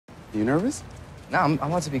You nervous? No, I'm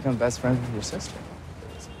about to become best friends with your sister.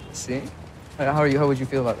 See? How are you? How would you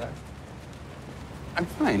feel about that? I'm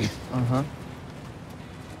fine. Uh-huh.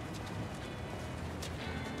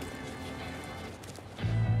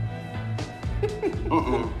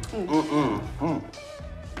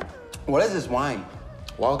 What is this wine?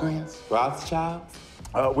 Walgreens? Rothschild?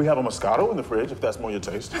 We have a Moscato in the fridge, if that's more your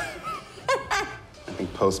taste. I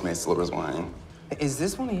think Postmates delivers wine. Is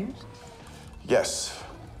this one of yours? Yes.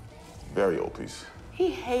 Very old piece. He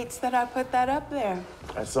hates that I put that up there.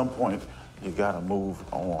 At some point, you gotta move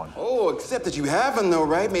on. Oh, except that you haven't, though,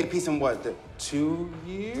 right? Made a piece in what, 2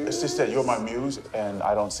 years? It's just that you're my muse, and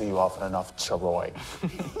I don't see you often enough, Charoy.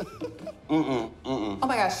 Oh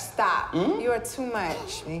my gosh, stop. You are too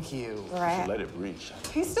much. Thank you. Right. Let it reach.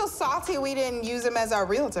 He's still salty we didn't use him as our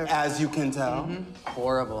realtor. As you can tell.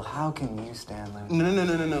 Horrible. How can you stand that?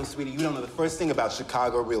 No, sweetie. You don't know the first thing about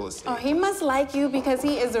Chicago real estate. Oh, he must like you because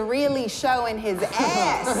he is really showing his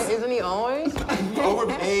ass. Isn't he always?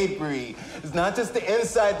 Overpaid, Bree. It's not just the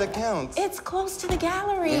inside that counts. It's close to the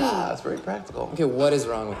gallery. Yeah, it's very practical. Okay, what is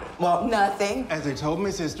wrong with it? Well, Nothing. as I told my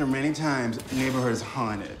sister many times, the neighborhood is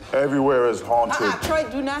haunted. Everywhere is haunted. Troy,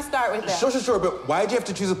 do not start with that. Sure, but why'd you have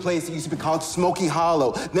to choose a place that used to be called Smoky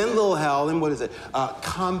Hollow, then Little Hell, then what is it,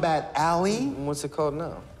 Combat Alley? What's it called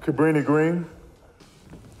now? Cabrini-Green.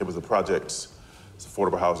 It was a project. It's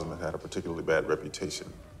affordable housing that had a particularly bad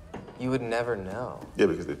reputation. You would never know. Yeah,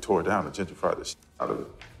 because they tore it down and gentrified the shit out of it.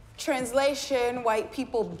 Translation, white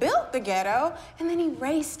people built the ghetto and then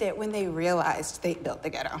erased it when they realized they built the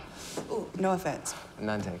ghetto. Ooh, no offense.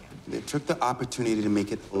 None taken. They took the opportunity to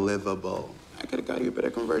make it livable. I could have got you a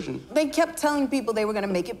better conversion. They kept telling people they were gonna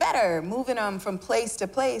make it better, moving them from place to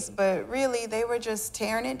place, but really they were just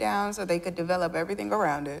tearing it down so they could develop everything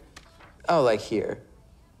around it. Oh, like here.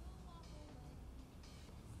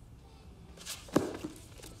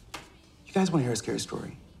 You guys want to hear a scary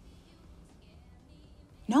story?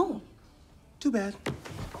 No. Too bad.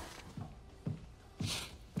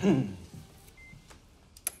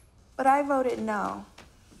 But I voted no.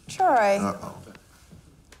 Troy. Uh-oh.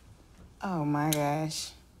 Oh my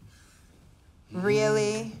gosh.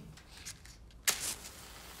 Really?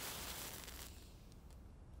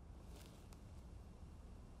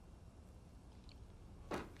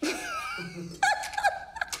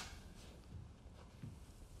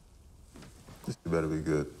 This better be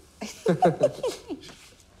good.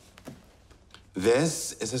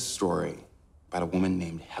 This is a story about a woman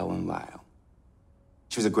named Helen Lyle.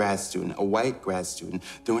 She was a grad student, a white grad student,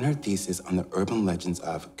 doing her thesis on the urban legends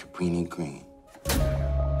of Cabrini-Green.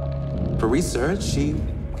 For research, she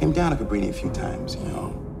came down to Cabrini a few times, you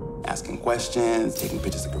know, asking questions, taking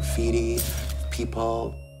pictures of graffiti,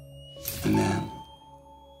 people. And then,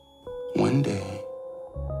 one day,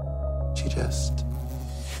 she just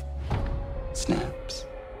snaps.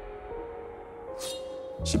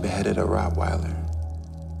 She beheaded a Rottweiler.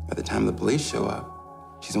 By the time the police show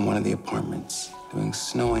up, she's in one of the apartments doing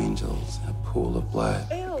snow angels in a pool of blood.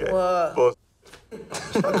 Ew. Okay. Bullshit.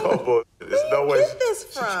 I call bullshit. There's no way get this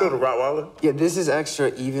she from? killed a Rottweiler. Yeah, this is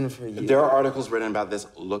extra even for you. If there are articles written about this,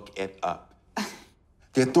 look it up.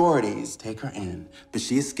 The authorities take her in, but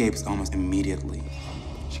she escapes almost immediately.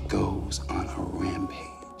 She goes on a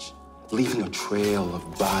rampage, leaving a trail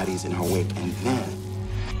of bodies in her wake, and then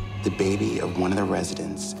the baby of one of the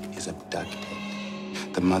residents is abducted.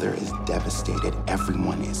 The mother is devastated.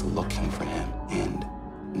 Everyone is looking for him, and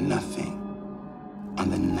nothing. On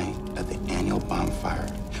the night of the annual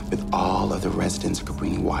bonfire, with all of the residents of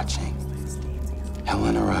Cabrini watching,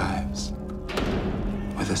 Helen arrives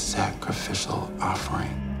with a sacrificial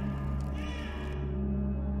offering.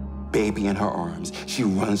 Baby in her arms, she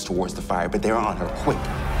runs towards the fire, but they're on her quick.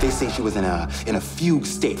 They say she was in a fugue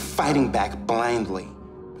state, fighting back blindly,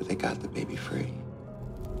 but they got the baby free.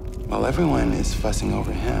 While everyone is fussing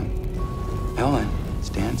over him, Helen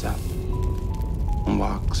stands up and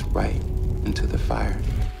walks right into the fire.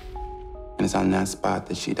 And it's on that spot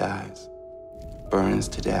that she dies, burns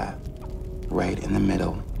to death, right in the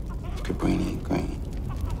middle of Cabrini-Green.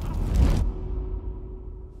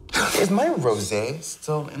 Is my rosé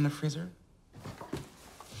still in the freezer?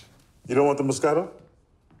 You don't want the Moscato?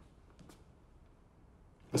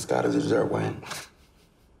 Moscato dessert wine.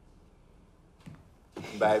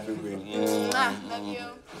 Bye, Boo Green. Love you.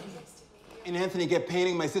 And Anthony, get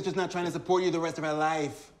painting. My sister's not trying to support you the rest of her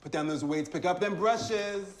life. Put down those weights, pick up them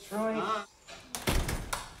brushes. Troy.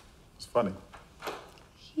 It's funny.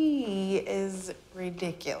 He is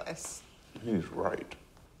ridiculous. He's right.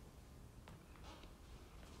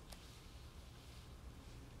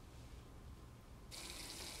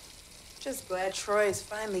 Just glad Troy is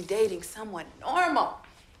finally dating someone normal.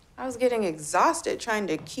 I was getting exhausted trying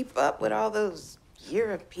to keep up with all those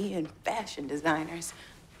European fashion designers.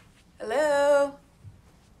 Hello?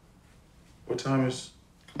 What time is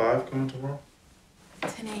Clive coming tomorrow?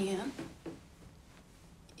 10 a.m.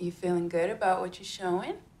 You feeling good about what you're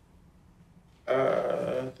showing?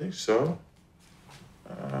 I think so.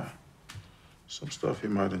 Some stuff you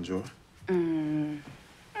might enjoy. Okay.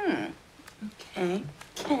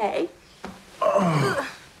 Okay.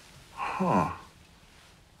 Huh.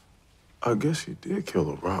 I guess you did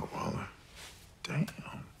kill a Rottweiler. Damn.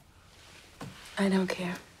 I don't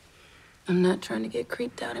care. I'm not trying to get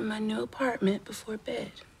creeped out in my new apartment before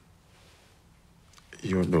bed.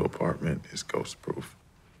 Your new apartment is ghost-proof.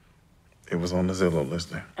 It was on the Zillow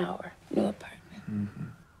listing. Our new apartment.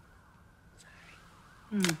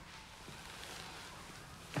 Sorry.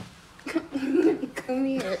 Come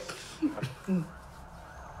here.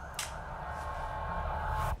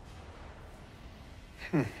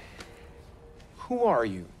 Who are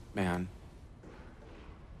you, man?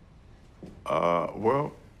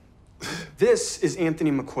 Well, This is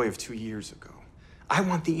Anthony McCoy of 2 years ago. I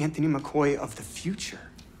want the Anthony McCoy of the future.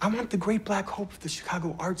 I want the great black hope of the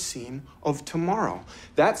Chicago art scene of tomorrow.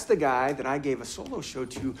 That's the guy that I gave a solo show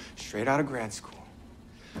to straight out of grad school.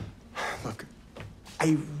 Look,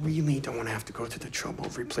 I really don't want to have to go through the trouble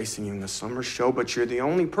of replacing you in the summer show, but you're the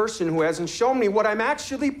only person who hasn't shown me what I'm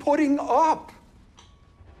actually putting up.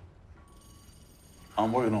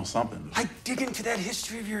 I'm working on something. I dig into that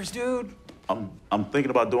history of yours, dude. I'm thinking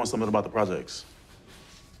about doing something about the projects.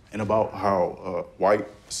 And about how white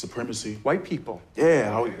supremacy... White people.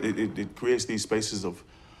 Yeah, how it creates these spaces of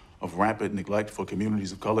rampant neglect for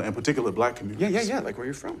communities of color, in particular black communities. Yeah, like where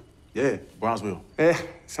you're from. Yeah, Brownsville.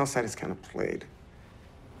 Southside is kind of played.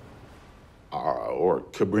 Or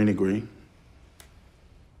Cabrini-Green.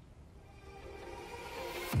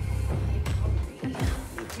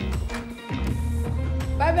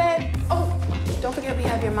 Bye, babe. Oh, don't forget we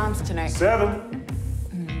have your mom's tonight. 7.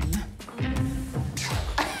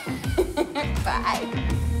 Bye.